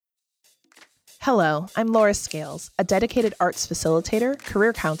Hello, I'm Laura Scales, a dedicated arts facilitator,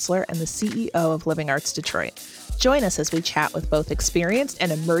 career counselor, and the CEO of Living Arts Detroit. Join us as we chat with both experienced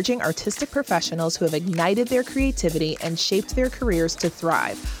and emerging artistic professionals who have ignited their creativity and shaped their careers to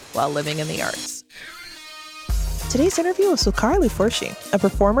thrive while living in the arts. Today's interview is with Karilú Forshee, a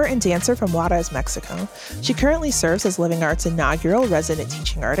performer and dancer from Juarez, Mexico. She currently serves as Living Arts' inaugural resident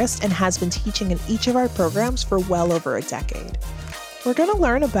teaching artist and has been teaching in each of our programs for well over a decade. We're going to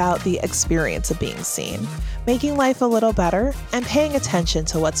learn about the experience of being seen, making life a little better, and paying attention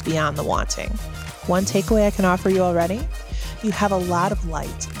to what's beyond the wanting. One takeaway I can offer you already: you have a lot of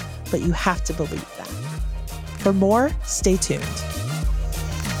light, but you have to believe that. For more, stay tuned.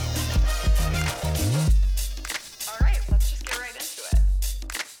 All right, let's just get right into it.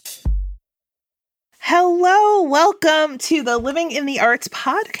 Hello, welcome to the Living in the Arts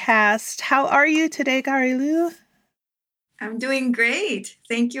podcast. How are you today, Karilú? I'm doing great.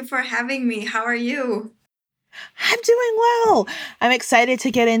 Thank you for having me. How are you? I'm doing well. I'm excited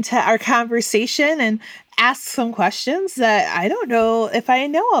to get into our conversation and ask some questions that I don't know if I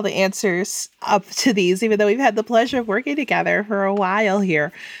know all the answers up to these, even though we've had the pleasure of working together for a while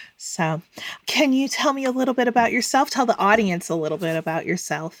here. So can you tell me a little bit about yourself? Tell the audience a little bit about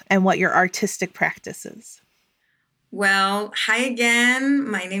yourself and what your artistic practice is. Well, hi again.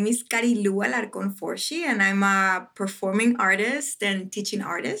 My name is Karilú Alarcón Forshee, and I'm a performing artist and teaching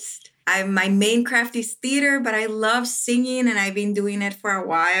artist. My main craft is theater, but I love singing, and I've been doing it for a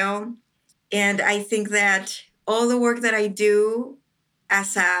while. And I think that all the work that I do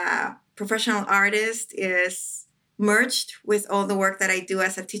as a professional artist is merged with all the work that I do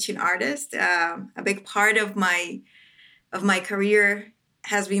as a teaching artist. A big part of my career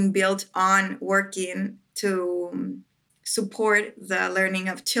has been built on working to support the learning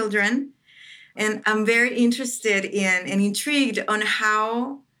of children. And I'm very interested in and intrigued on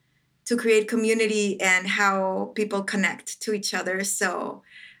how to create community and how people connect to each other. So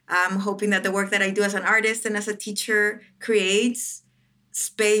I'm hoping that the work that I do as an artist and as a teacher creates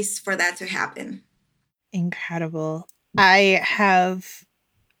space for that to happen. Incredible. I have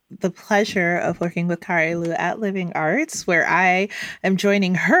the pleasure of working with Karilú at Living Arts, where I am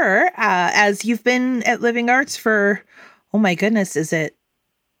joining her as you've been at Living Arts for, oh my goodness, is it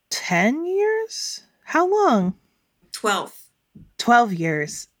 10 years? How long? 12. 12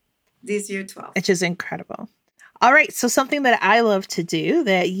 years. This year, 12. Which is incredible. All right. So something that I love to do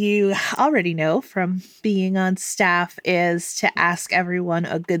that you already know from being on staff is to ask everyone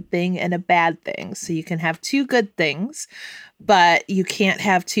a good thing and a bad thing. So you can have two good things, but you can't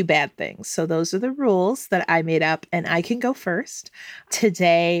have two bad things. So those are the rules that I made up, and I can go first.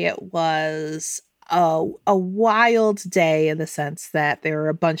 Today was a wild day in the sense that there were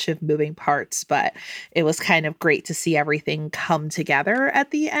a bunch of moving parts, but it was kind of great to see everything come together at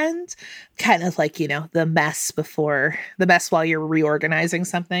the end. Kind of like, the mess while you're reorganizing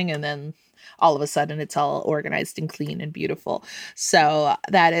something, and then all of a sudden it's all organized and clean and beautiful. So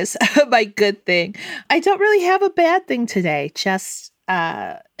that is my good thing. I don't really have a bad thing today, just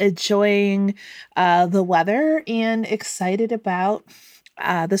enjoying the weather and excited about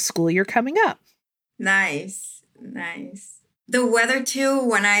the school year coming up. Nice. The weather too,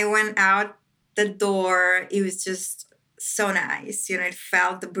 when I went out the door, it was just so nice. It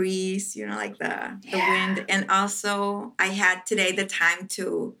felt the breeze, like the wind. And also I had today the time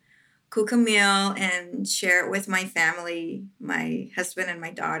to cook a meal and share it with my family, my husband and my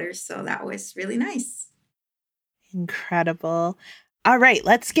daughter. So that was really nice. Incredible. All right,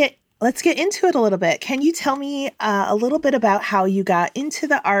 let's get into it a little bit. Can you tell me a little bit about how you got into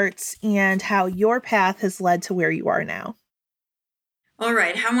the arts and how your path has led to where you are now? All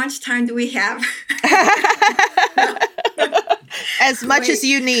right. How much time do we have? As much as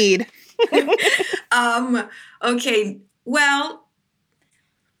you need. Okay. Well,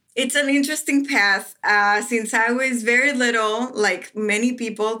 it's an interesting path. Since I was very little, like many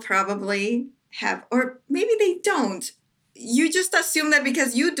people probably have, or maybe they don't. You just assume that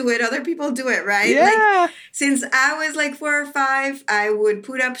because you do it, other people do it, right? Yeah. Since I was 4 or 5, I would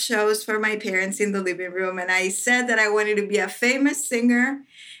put up shows for my parents in the living room. And I said that I wanted to be a famous singer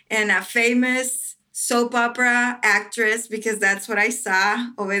and a famous soap opera actress because that's what I saw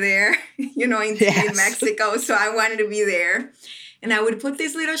over there, in Mexico. So I wanted to be there. And I would put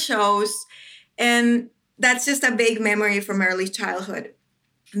these little shows. And that's just a big memory from early childhood.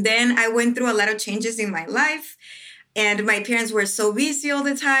 Then I went through a lot of changes in my life. And my parents were so busy all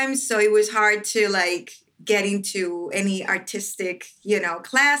the time, so it was hard to get into any artistic,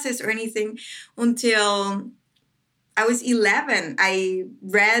 classes or anything until I was 11. I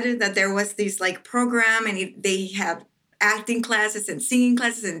read that there was this program and they had acting classes and singing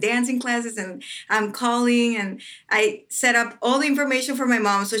classes and dancing classes. And I'm calling and I set up all the information for my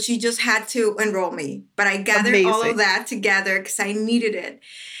mom. So she just had to enroll me. But I gathered all of that together because I needed it.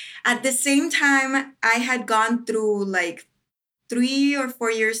 At the same time, I had gone through like 3 or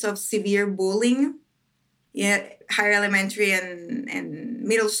 4 years of severe bullying, higher elementary and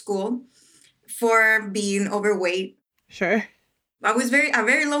middle school, for being overweight. Sure. I was a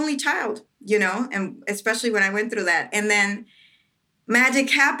very lonely child, and especially when I went through that. And then magic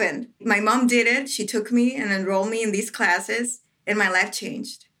happened. My mom did it. She took me and enrolled me in these classes, and my life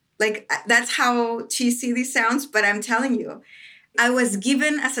changed. Like, that's how cheesy this sounds, but I'm telling you, I was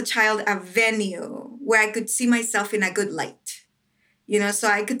given as a child a venue where I could see myself in a good light. So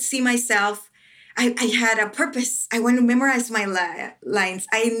I could see myself. I had a purpose. I wanted to memorize my lines.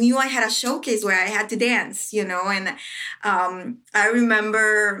 I knew I had a showcase where I had to dance, and I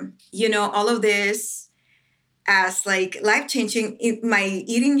remember, all of this as like life-changing. My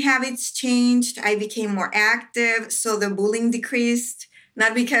eating habits changed. I became more active. So the bullying decreased,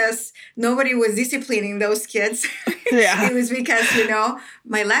 not because nobody was disciplining those kids. Yeah. It was because,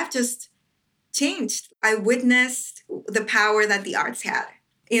 my life just changed. I witnessed the power that the arts had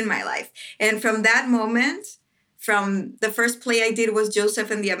in my life. And from that moment, from the first play I did was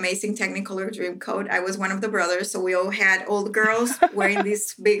Joseph and the Amazing Technicolor Dreamcoat. I was one of the brothers. So we all had old girls wearing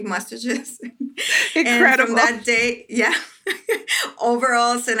these big mustaches. Incredible. And from that day,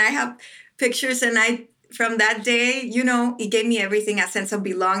 overalls. And I have pictures. And from that day, it gave me everything, a sense of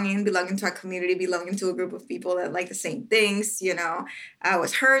belonging to a community, belonging to a group of people that like the same things. I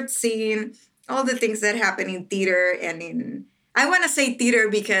was heard, seen, all the things that happen in theater and I want to say theater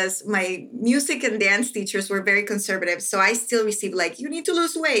because my music and dance teachers were very conservative. So I still receive like, you need to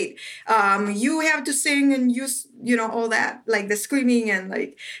lose weight. You have to sing and use, all that, like the screaming and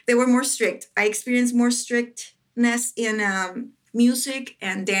like they were more strict. I experienced more strictness in music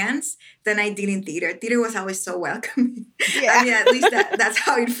and dance than I did in theater. Theater was always so welcoming. Yeah. I mean, at least that's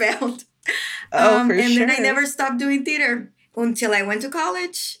how it felt. For and sure. then I never stopped doing theater until I went to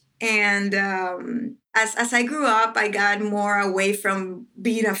college. And as I grew up, I got more away from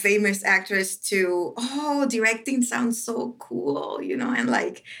being a famous actress to, directing sounds so cool, and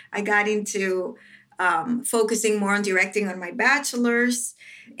like I got into focusing more on directing on my bachelor's.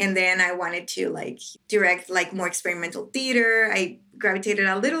 And then I wanted to like direct like more experimental theater. I gravitated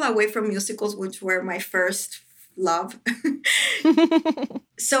a little away from musicals, which were my first love.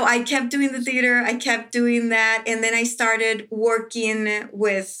 So I kept doing the theater. I kept doing that. And then I started working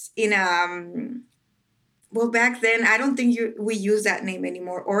back then, I don't think we use that name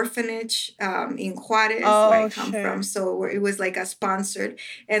anymore. Orphanage in Juarez, where I come from. So it was like a sponsored.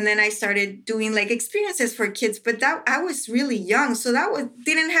 And then I started doing like experiences for kids. But that I was really young. So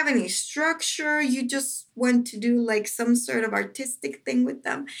didn't have any structure. You just went to do like some sort of artistic thing with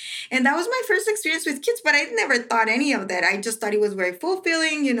them. And that was my first experience with kids. But I never thought any of that. I just thought it was very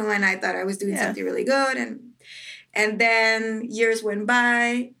fulfilling, and I thought I was doing something really good. And then years went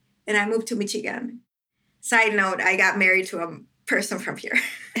by and I moved to Michigan. Side note, I got married to a person from here.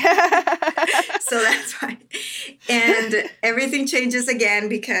 So that's why. And everything changes again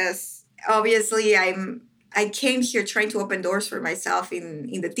because obviously I came here trying to open doors for myself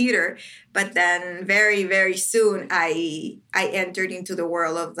in the theater. But then very, very soon I entered into the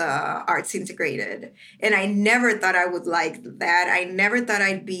world of the arts integrated. And I never thought I would like that. I never thought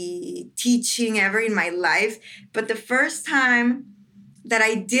I'd be teaching ever in my life. But the first time that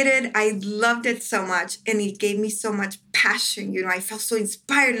I did it, I loved it so much. And it gave me so much passion. I felt so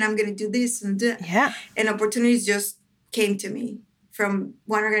inspired and I'm going to do this and that. Yeah. And opportunities just came to me from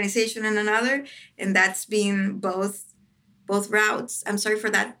one organization and another. And that's been both routes. I'm sorry for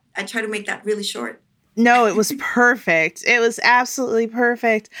that. I try to make that really short. No, it was perfect. It was absolutely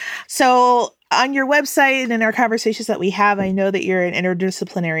perfect. So on your website and in our conversations that we have, I know that you're an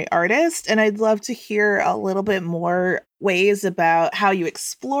interdisciplinary artist, and I'd love to hear a little bit more ways about how you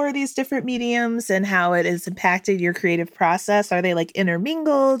explore these different mediums and how it has impacted your creative process. Are they like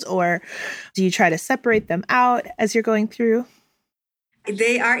intermingled, or do you try to separate them out as you're going through?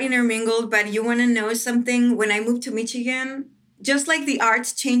 They are intermingled, but you want to know something? When I moved to Michigan, just like the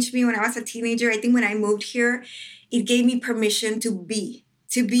arts changed me when I was a teenager, I think when I moved here, it gave me permission to be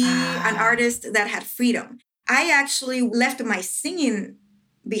an artist that had freedom. I actually left my singing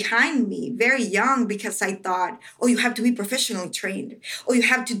behind me very young because I thought, oh, you have to be professionally trained. Oh, you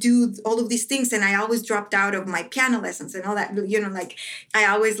have to do all of these things. And I always dropped out of my piano lessons and all that. Like I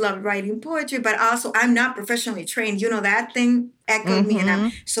always loved writing poetry, but also I'm not professionally trained. That thing echoed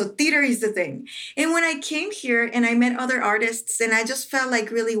me. So theater is the thing. And when I came here and I met other artists and I just felt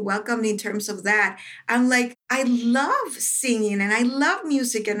like really welcomed in terms of that, I'm like, I love singing and I love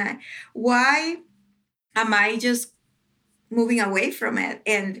music. And why am I just moving away from it?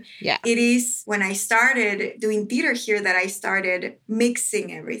 And it is when I started doing theater here that I started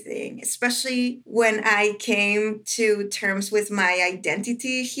mixing everything, especially when I came to terms with my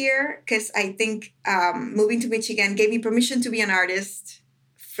identity here, because I think moving to Michigan gave me permission to be an artist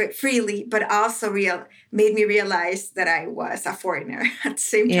freely, but also made me realize that I was a foreigner at the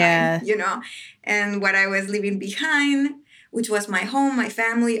same time, and what I was leaving behind, which was my home, my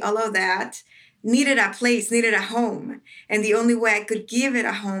family, all of that, needed a place, needed a home. And the only way I could give it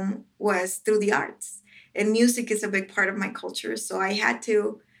a home was through the arts. And music is a big part of my culture. So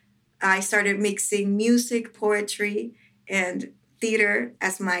I started mixing music, poetry, and theater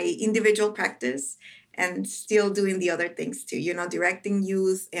as my individual practice, and still doing the other things too, directing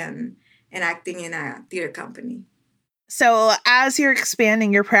youth and acting in a theater company. So as you're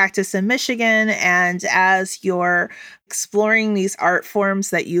expanding your practice in Michigan and as you're exploring these art forms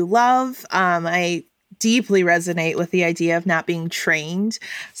that you love, I deeply resonate with the idea of not being trained.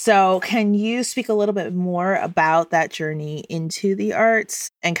 So can you speak a little bit more about that journey into the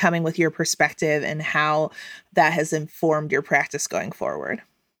arts and coming with your perspective and how that has informed your practice going forward?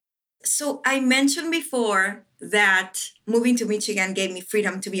 So I mentioned before that moving to Michigan gave me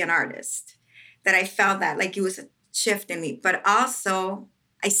freedom to be an artist, that I felt that like it was a shift in me, but also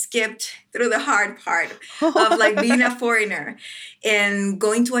I skipped through the hard part of like being a foreigner and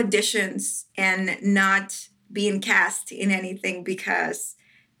going to auditions and not being cast in anything because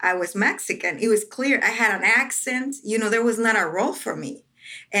I was Mexican. It was clear I had an accent, there was not a role for me.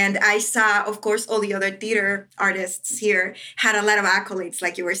 And I saw, of course, all the other theater artists here had a lot of accolades,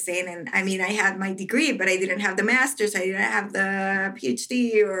 like you were saying. And I mean, I had my degree, but I didn't have the master's. I didn't have the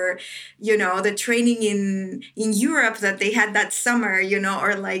PhD or, the training in Europe that they had that summer,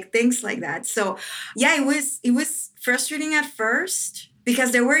 or like things like that. So yeah, it was frustrating at first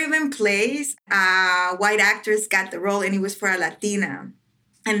because there were even plays. White actors got the role and it was for a Latina.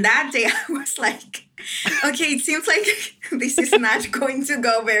 And that day I was like, okay, it seems like this is not going to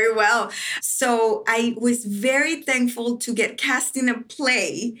go very well. So I was very thankful to get cast in a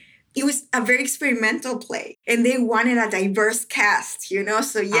play. It was a very experimental play and they wanted a diverse cast,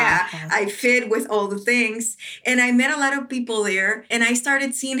 So yeah, I fit with all the things. And I met a lot of people there and I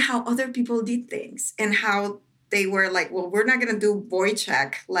started seeing how other people did things and how they were like, well, we're not going to do boy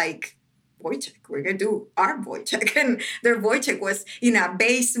check like Wojciech. We're gonna do our Wojciech, and their Wojciech was in a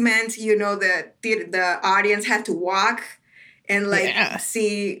basement. The audience had to walk and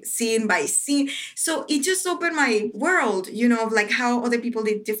see scene by scene. So it just opened my world, of like how other people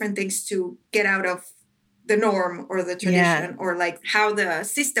did different things to get out of the norm or the tradition, or like how the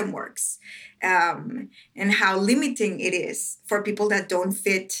system works, and how limiting it is for people that don't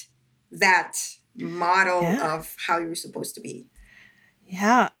fit that model of how you're supposed to be.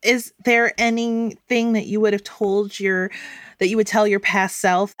 Yeah. Is there anything that you would have that you would tell your past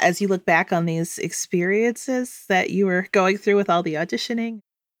self as you look back on these experiences that you were going through with all the auditioning?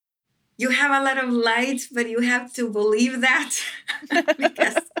 You have a lot of light, but you have to believe that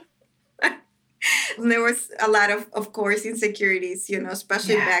because there was a lot of course, insecurities,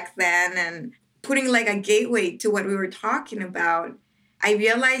 especially back then, and putting like a gateway to what we were talking about. I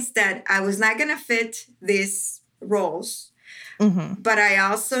realized that I was not going to fit these roles. Mm-hmm. But I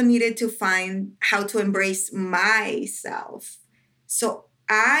also needed to find how to embrace myself so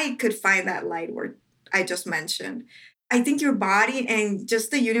I could find that light where I just mentioned. I think your body and just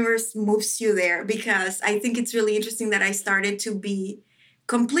the universe moves you there, because I think it's really interesting that I started to be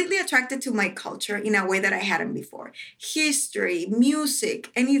completely attracted to my culture in a way that I hadn't before. History, music,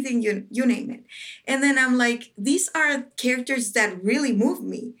 anything, you name it. And then I'm like, these are characters that really move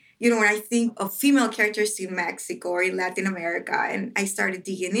me. When I think of female characters in Mexico or in Latin America, and I started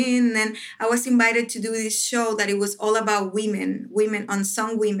digging in, and I was invited to do this show that it was all about women,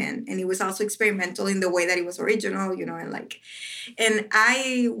 unsung women. And it was also experimental in the way that it was original, and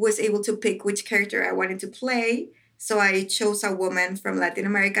I was able to pick which character I wanted to play. So I chose a woman from Latin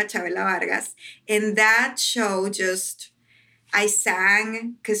America, Chabela Vargas. And that show I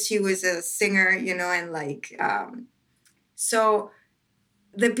sang because she was a singer, and so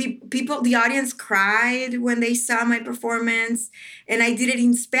the people, the audience cried when they saw my performance, and I did it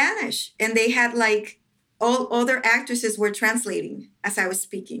in Spanish, and they had like all other actresses were translating as I was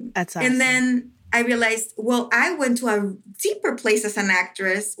speaking. That's awesome. And then I realized, well, I went to a deeper place as an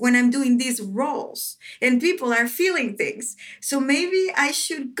actress when I'm doing these roles and people are feeling things. So maybe I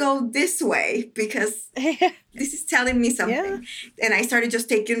should go this way because this is telling me something. Yeah. And I started just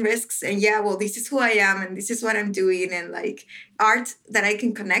taking risks and well, this is who I am and this is what I'm doing, and like art that I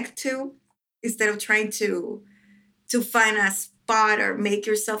can connect to instead of trying to find a spot or make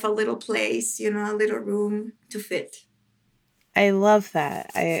yourself a little place, a little room to fit. I love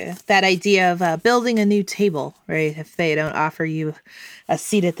that. That idea of building a new table, right? If they don't offer you a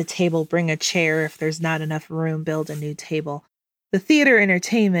seat at the table, bring a chair. If there's not enough room, build a new table. The theater,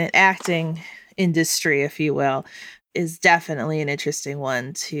 entertainment, acting industry, if you will, is definitely an interesting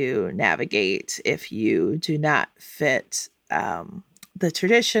one to navigate if you do not fit the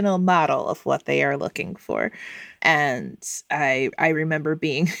traditional model of what they are looking for. And I remember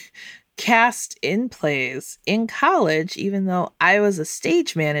being cast in plays in college, even though I was a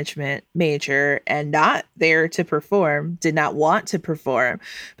stage management major and not there to perform, did not want to perform.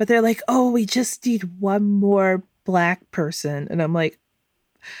 But they're like, oh, we just need one more Black person. And I'm like,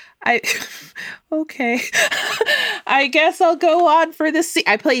 okay, I guess I'll go on for this.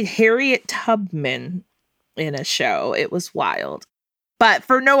 I played Harriet Tubman in a show. It was wild. But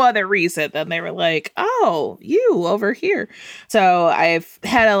for no other reason than they were like, oh, you over here. So I've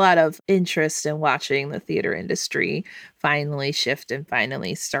had a lot of interest in watching the theater industry finally shift and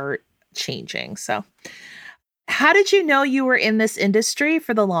finally start changing. So how did you know you were in this industry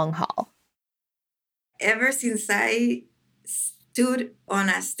for the long haul? Ever since I stood on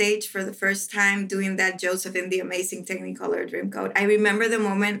a stage for the first time doing that Joseph in the Amazing Technicolor Dreamcoat, I remember the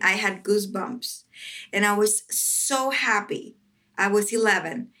moment I had goosebumps and I was so happy. I was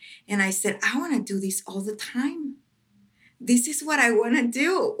 11 and I said, I want to do this all the time. This is what I want to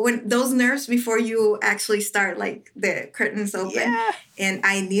do. When those nerves before you actually start, like the curtains open. Yeah. And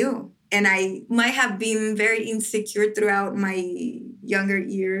I knew, and I might have been very insecure throughout my younger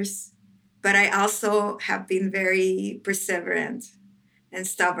years, but I also have been very perseverant and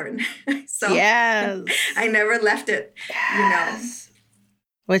stubborn. So yes. I never left it, yes.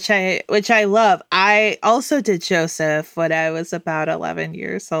 Which I love. I also did Joseph when I was about 11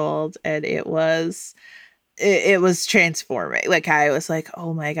 years old, and it was transforming. Like I was like,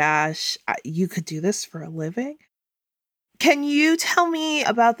 oh my gosh, you could do this for a living? Can you tell me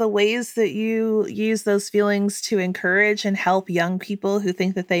about the ways that you use those feelings to encourage and help young people who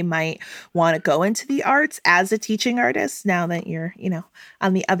think that they might want to go into the arts as a teaching artist now that you're,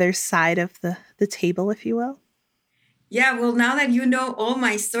 on the other side of the table, if you will? Yeah, well, now that you know all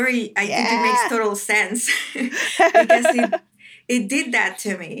my story, I think it makes total sense because it did that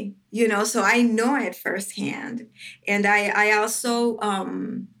to me, so I know it firsthand. And I also,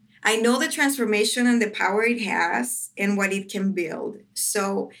 I know the transformation and the power it has and what it can build.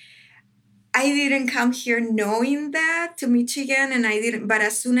 So I didn't come here knowing that to Michigan, and I didn't. But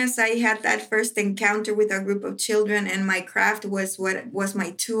as soon as I had that first encounter with a group of children, and my craft was what was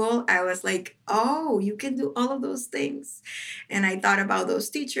my tool, I was like, "Oh, you can do all of those things." And I thought about those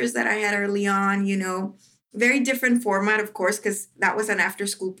teachers that I had early on. Very different format, of course, because that was an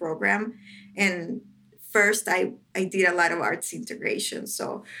after-school program, and first I did a lot of arts integration.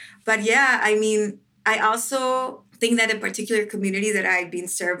 So, but yeah, I mean, I also think that a particular community that I've been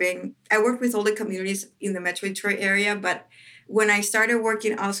serving, I work with all the communities in the Metro Detroit area, but when I started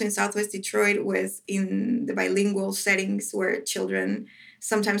working also in Southwest Detroit was in the bilingual settings where children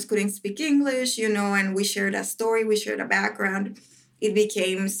sometimes couldn't speak English, and we shared a story, we shared a background. It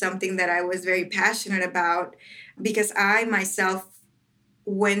became something that I was very passionate about because I myself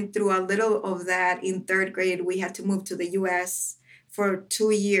went through a little of that in third grade. We had to move to the U.S. for 2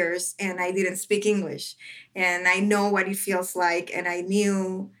 years and I didn't speak English. And I know what it feels like. And I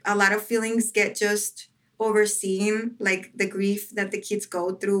knew a lot of feelings get just overseen, like the grief that the kids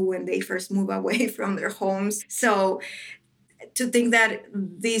go through when they first move away from their homes. So to think that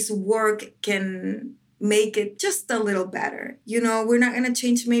this work can make it just a little better. We're not going to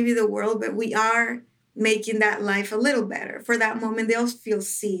change maybe the world, but we are making that life a little better. For that moment, they'll feel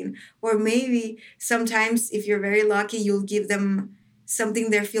seen. Or maybe sometimes if you're very lucky, you'll give them something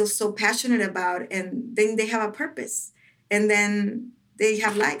they feel so passionate about, and then they have a purpose, and then they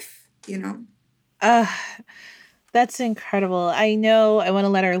have life, That's incredible. I know I want to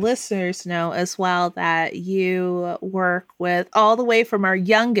let our listeners know as well that you work with all the way from our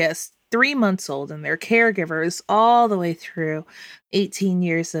youngest 3 months old and their caregivers all the way through 18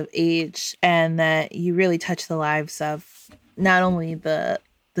 years of age, and that you really touch the lives of not only the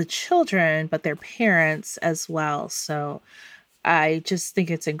children, but their parents as well. So I just think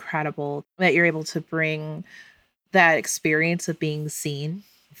it's incredible that you're able to bring that experience of being seen,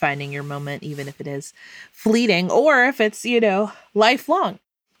 finding your moment, even if it is fleeting or if it's, lifelong.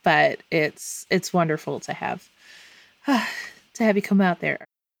 But it's wonderful to have you come out there.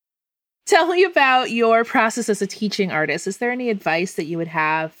 Tell me about your process as a teaching artist. Is there any advice that you would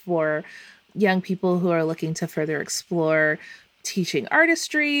have for young people who are looking to further explore teaching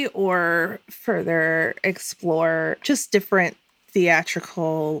artistry or further explore just different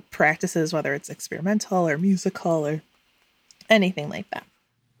theatrical practices, whether it's experimental or musical or anything like that?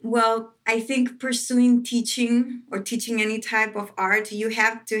 Well, I think pursuing teaching or teaching any type of art, you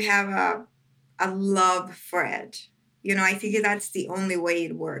have to have a love for it. I think that's the only way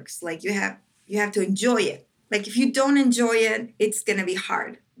it works. Like you have to enjoy it. Like if you don't enjoy it, it's gonna be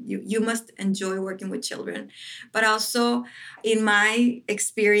hard. You must enjoy working with children. But also in my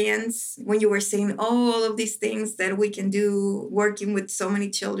experience, when you were saying all of these things that we can do working with so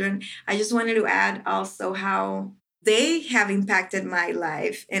many children, I just wanted to add also how they have impacted my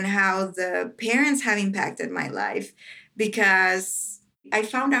life and how the parents have impacted my life because I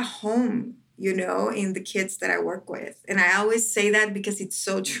found a home, in the kids that I work with. And I always say that because it's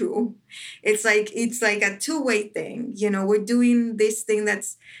so true. It's like a two-way thing. We're doing this thing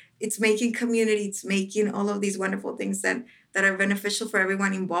it's making community, it's making all of these wonderful things that are beneficial for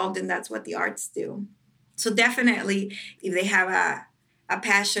everyone involved, and that's what the arts do. So definitely if they have a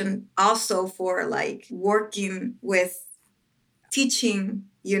passion also for like working with teaching,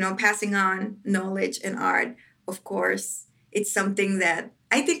 passing on knowledge and art, of course, it's something that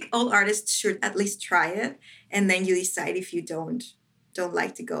I think all artists should at least try it. And then you decide if you don't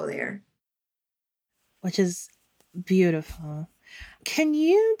like to go there. Which is beautiful. Can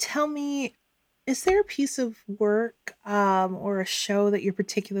you tell me, is there a piece of work or a show that you're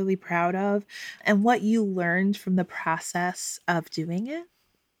particularly proud of and what you learned from the process of doing it?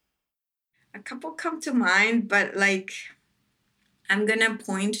 A couple come to mind, but like I'm gonna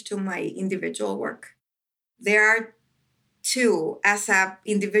point to my individual work. There are two. As a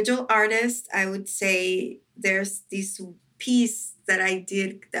individual artist, I would say there's this piece that I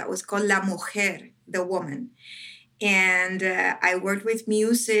did that was called La Mujer, the woman. And I worked with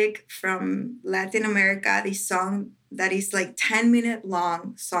music from Latin America, this song that is like 10-minute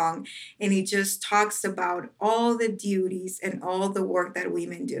long song. And it just talks about all the duties and all the work that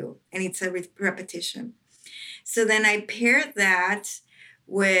women do. And it's a repetition. So then I paired that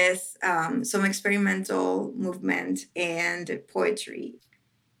with some experimental movement and poetry.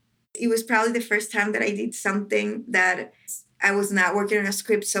 It was probably the first time that I did something that I was not working on a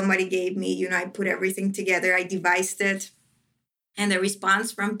script somebody gave me. I put everything together, I devised it. And the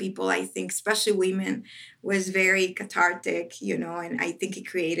response from people, I think, especially women, was very cathartic, and I think it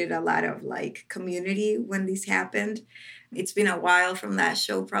created a lot of like community when this happened. It's been a while from that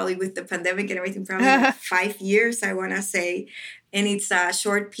show, probably with the pandemic and everything, probably like 5 years, I want to say. And it's a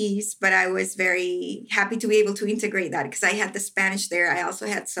short piece, but I was very happy to be able to integrate that because I had the Spanish there. I also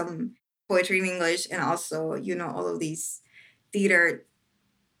had some poetry in English and also, all of these theater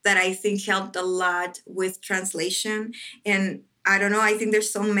that I think helped a lot with translation. And I don't know, I think there's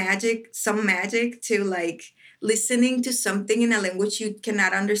some magic to like listening to something in a language you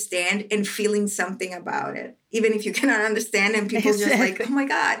cannot understand and feeling something about it, even if you cannot understand, and people just like, oh my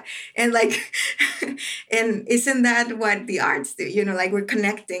God. And like, and isn't that what the arts do? Like we're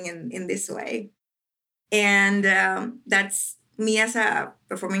connecting in this way. And that's me as a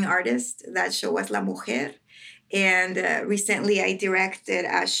performing artist. That show was La Mujer. And recently I directed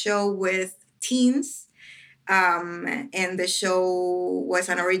a show with teens. And the show was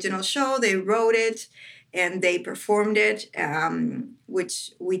an original show. They wrote it and they performed it,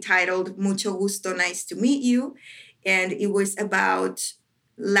 which we titled Mucho Gusto, Nice to Meet You. And it was about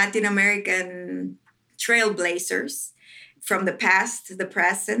Latin American trailblazers from the past, the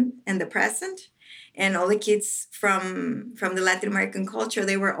present, and the present. And all the kids from the Latin American culture,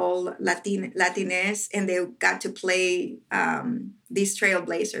 they were all Latines, and they got to play these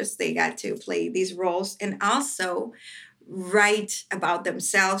trailblazers. They got to play these roles and also write about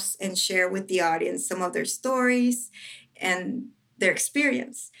themselves and share with the audience some of their stories and their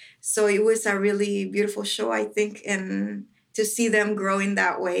experience. So it was a really beautiful show, I think, and to see them growing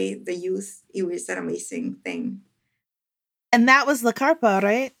that way, the youth, it was an amazing thing. And that was La Carpa,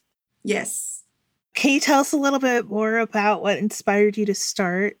 right? Yes. Can you tell us a little bit more about what inspired you to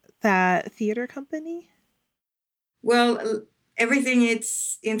start that theater company? Well, everything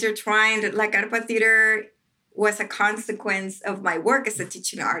it's intertwined. La Carpa Theater was a consequence of my work as a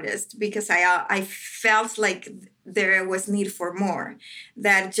teaching artist, because I felt like there was need for more,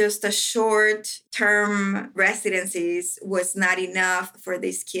 that just a short term residencies was not enough for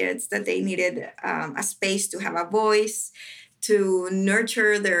these kids, that they needed a space to have a voice, to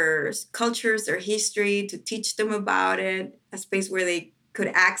nurture their cultures, their history, to teach them about it, a space where they could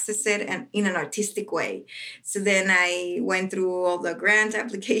access it and in an artistic way. So then I went through all the grant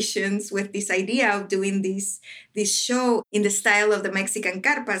applications with this idea of doing this show in the style of the Mexican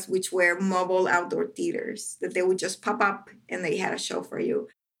carpas, which were mobile outdoor theaters, that they would just pop up and they had a show for you.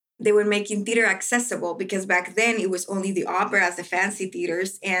 They were making theater accessible, because back then it was only the operas, the fancy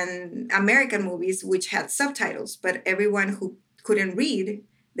theaters, and American movies, which had subtitles. But everyone who couldn't read,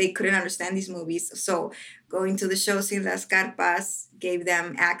 they couldn't understand these movies. So going to the shows in Las Carpas gave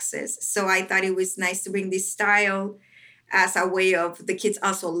them access. So I thought it was nice to bring this style as a way of the kids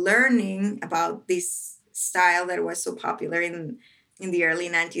also learning about this style that was so popular in the early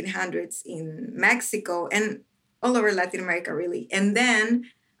 1900s in Mexico and all over Latin America, really. And then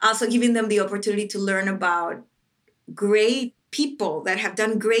also giving them the opportunity to learn about great people that have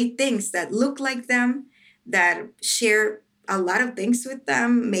done great things, that look like them, that share a lot of things with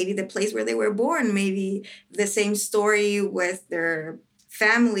them, maybe the place where they were born, maybe the same story with their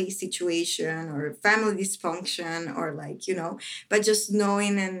family situation or family dysfunction, or but just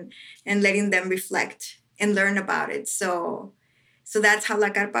knowing and letting them reflect and learn about it. So that's how La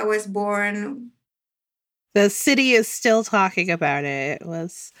Carpa was born. The city is still talking about it.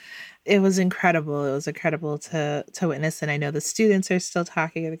 It was incredible. It was incredible to witness, and I know the students are still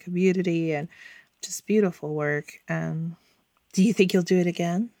talking in the community, and just beautiful work. Do you think you'll do it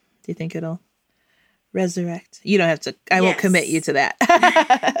again? Do you think it'll resurrect? You don't have to. I won't commit you to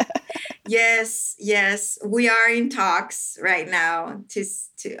that. Yes. We are in talks right now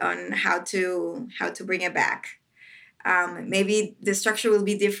on how to bring it back. Maybe the structure will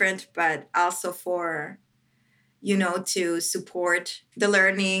be different, but also for to support the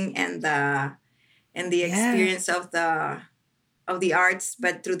learning and the experience of the arts,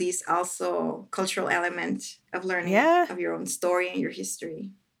 but through this also cultural element of learning of your own story and your history.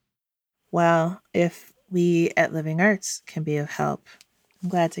 Well, if we at Living Arts can be of help, I'm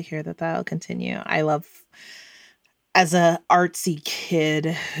glad to hear that that'll continue. I love, as a artsy kid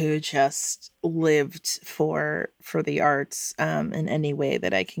who just lived for the arts in any way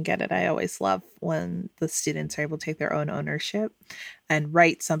that I can get it, I always love when the students are able to take their own ownership and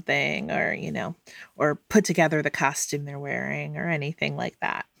write something, or or put together the costume they're wearing or anything like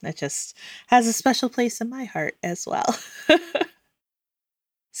that. That just has a special place in my heart as well.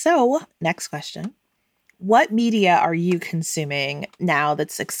 So, next question. What media are you consuming now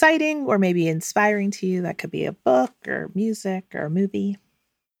that's exciting or maybe inspiring to you? That could be a book or music or a movie.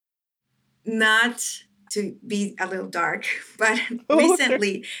 Not to be a little dark, but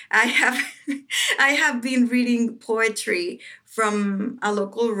recently I have been reading poetry from a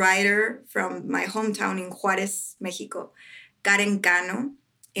local writer from my hometown in Juarez, Mexico, Karen Cano,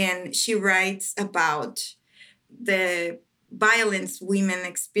 and she writes about the violence women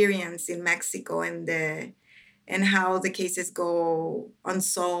experience in Mexico and how the cases go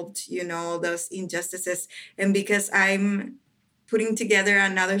unsolved, those injustices. And because I'm putting together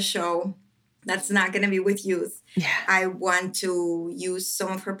another show that's not going to be with youth, I want to use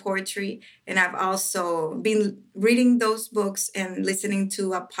some of her poetry. And I've also been reading those books and listening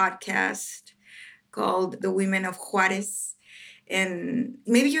to a podcast called The Women of Juarez. And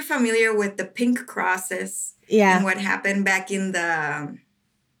maybe you're familiar with the pink crosses and what happened back in the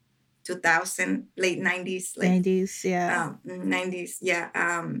 2000, late 90s. 90s, yeah. 90s,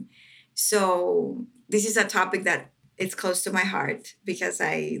 yeah. So this is a topic that it's close to my heart because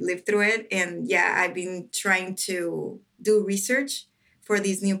I lived through it. And I've been trying to do research for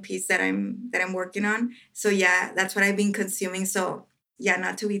this new piece that I'm working on. So that's what I've been consuming. So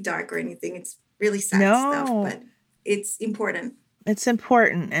not to be dark or anything. It's really sad stuff, but it's important. It's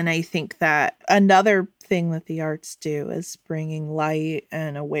important. And I think that another thing that the arts do is bringing light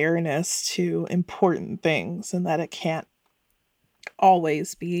and awareness to important things, and that it can't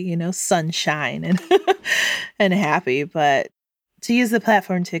always be, sunshine and and happy, but to use the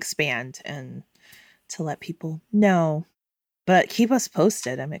platform to expand and to let people know. But keep us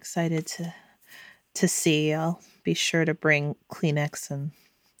posted. I'm excited to see. I'll be sure to bring Kleenex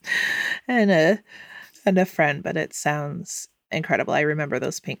and a friend, but it sounds incredible. I remember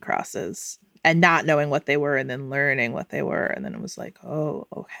those pink crosses and not knowing what they were and then learning what they were. And then it was like, oh,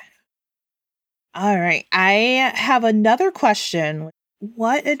 okay. All right. I have another question.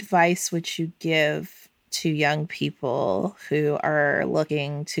 What advice would you give to young people who are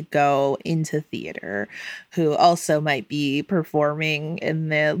looking to go into theater, who also might be performing in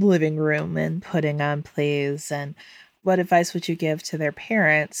the living room and putting on plays? And what advice would you give to their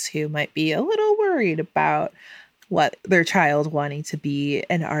parents who might be a little worried about what their child wanting to be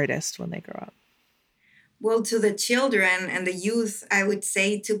an artist when they grow up? Well, to the children and the youth, I would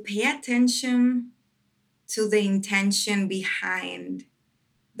say to pay attention to the intention behind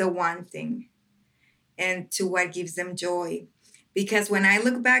the one thing and to what gives them joy. Because when I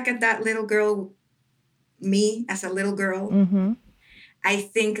look back at that little girl, me as a little girl, Mm-hmm. I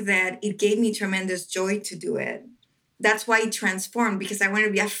think that it gave me tremendous joy to do it. That's why it transformed, because I wanted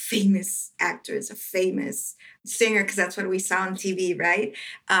to be a famous actress, a famous singer, because that's what we saw on TV, right?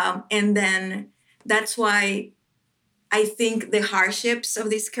 And then that's why I think the hardships of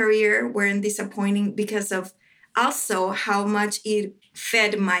this career weren't disappointing, because of also how much it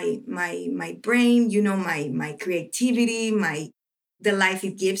fed my brain, my creativity, my the life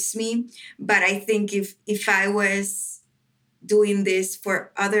it gives me. But I think if I was doing this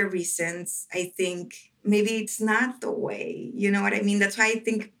for other reasons, I think maybe it's not the way. You know what I mean? That's why I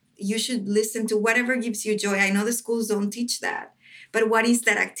think you should listen to whatever gives you joy. I know the schools don't teach that, but what is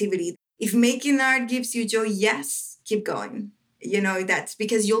that activity? If making art gives you joy, yes, keep going. That's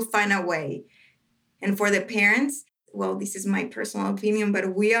because you'll find a way. And for the parents, well, this is my personal opinion,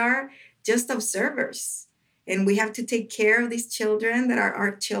 but we are just observers. And we have to take care of these children that are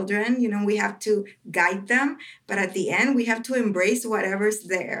our children. We have to guide them. But at the end, we have to embrace whatever's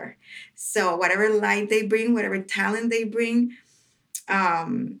there. So whatever light they bring, whatever talent they bring,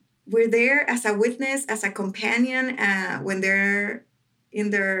 we're there as a witness, as a companion when they're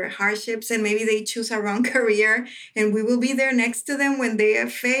in their hardships and maybe they choose a wrong career, and we will be there next to them when they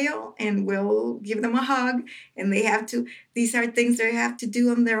fail, and we'll give them a hug. And these are things they have to do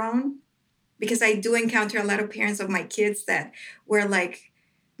on their own, because I do encounter a lot of parents of my kids that were like,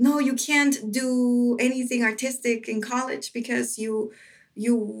 no, you can't do anything artistic in college because you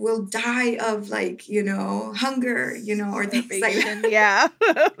will die of hunger, or things like that. Yeah.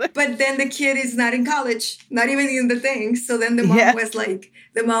 But then the kid is not in college, not even in the thing. So then the Yeah.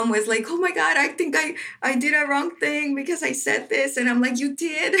 mom was like, oh my God, I think I did a wrong thing because I said this. And I'm like, you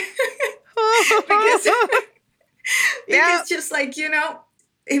did. because Yeah. because just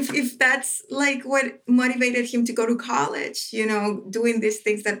if that's like what motivated him to go to college, doing these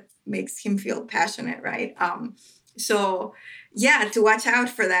things that makes him feel passionate, right? So yeah, to watch out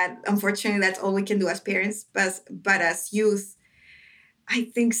for that. Unfortunately, that's all we can do as parents, but as youth, I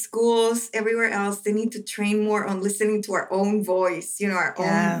think schools everywhere else, they need to train more on listening to our own voice, our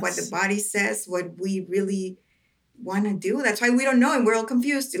own, what the Yes. body says, what we really want to do. That's why we don't know, and we're all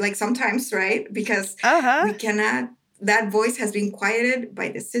confused, like sometimes, right? Because Uh-huh. we cannot, that voice has been quieted by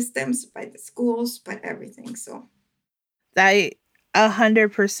the systems, by the schools, by everything. So I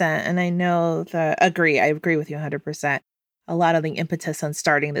 100%, and I know I agree with you 100%. A lot of the impetus on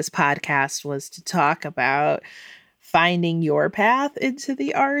starting this podcast was to talk about finding your path into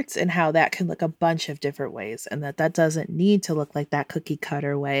the arts and how that can look a bunch of different ways, and that doesn't need to look like that cookie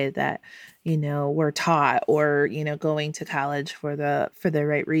cutter way that we're taught, or going to college for the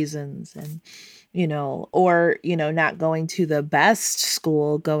right reasons, and or not going to the best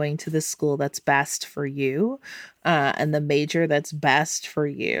school, going to the school that's best for you, and the major that's best for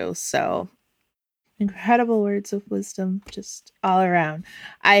you. So incredible words of wisdom just all around.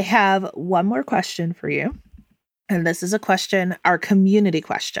 I have one more question for you. And this is a question, our community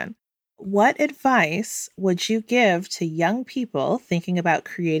question. What advice would you give to young people thinking about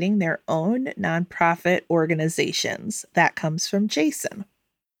creating their own nonprofit organizations? That comes from Jason.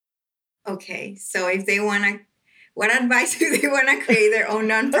 okay, so if they want to, what advice do they want to create their own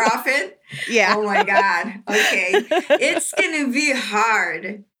nonprofit? Yeah. Oh my God. Okay. It's going to be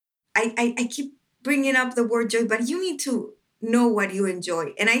hard. I keep bringing up the word joy, but you need to know what you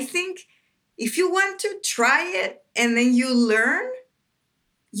enjoy. And I think if you want to try it and then you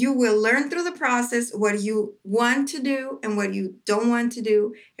will learn through the process what you want to do and what you don't want to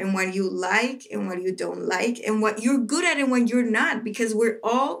do, and what you like and what you don't like, and what you're good at and what you're not, because we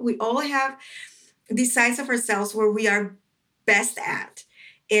all have these sides of ourselves where we are best at,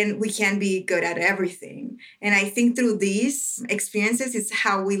 and we can be good at everything. And I think through these experiences is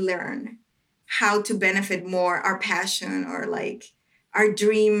how we learn how to benefit more our passion, or like our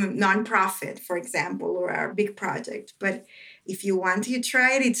dream nonprofit, for example, or our big project. But if you want to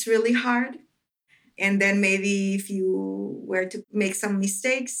try it, it's really hard. And then maybe if you were to make some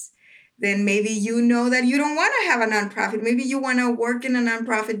mistakes, then maybe you know that you don't want to have a nonprofit. Maybe you want to work in a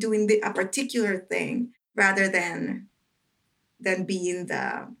nonprofit doing a particular thing rather than being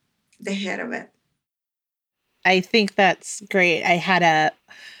the head of it. I think that's great. I had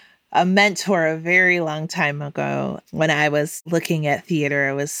a mentor a very long time ago when I was looking at theater.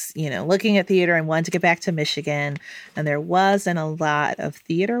 I was, looking at theater and wanted to get back to Michigan. And there wasn't a lot of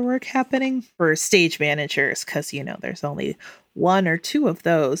theater work happening for stage managers because, there's only one or two of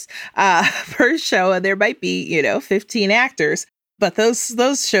those per show. And there might be, 15 actors. But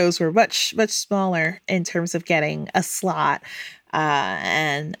those shows were much, much smaller in terms of getting a slot.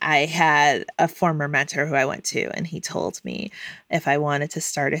 And I had a former mentor who I went to, and he told me if I wanted to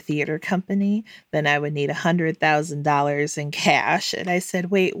start a theater company, then I would need $100,000 in cash. And I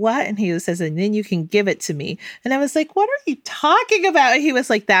said, wait, what? And he says, and then you can give it to me. And I was like, what are you talking about? And he was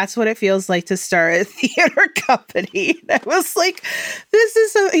like, that's what it feels like to start a theater company. And I was like,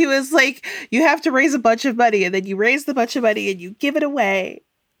 he was like, you have to raise a bunch of money, and then you raise the bunch of money and you give it away.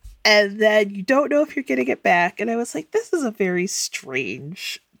 And then you don't know if you're getting it back. And I was like, this is a very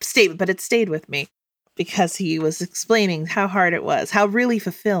strange statement, but it stayed with me because he was explaining how hard it was, how really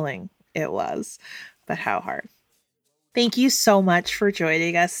fulfilling it was, but how hard. Thank you so much for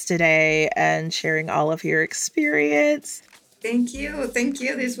joining us today and sharing all of your experience. Thank you. Thank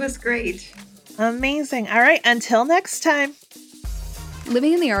you. This was great. Amazing. All right. Until next time.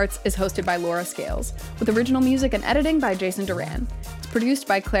 Living in the Arts is hosted by Laura Scales, with original music and editing by Jason Duran. Produced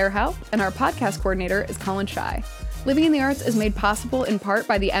by Claire Howe, and our podcast coordinator is Colin Shy. Living in the Arts is made possible in part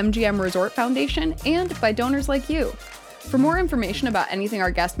by the MGM Resort Foundation and by donors like you. For more information about anything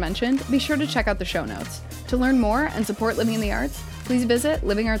our guest mentioned, be sure to check out the show notes. To learn more and support Living in the Arts, please visit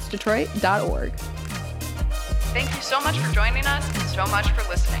livingartsdetroit.org. Thank you so much for joining us and so much for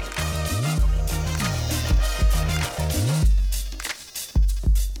listening.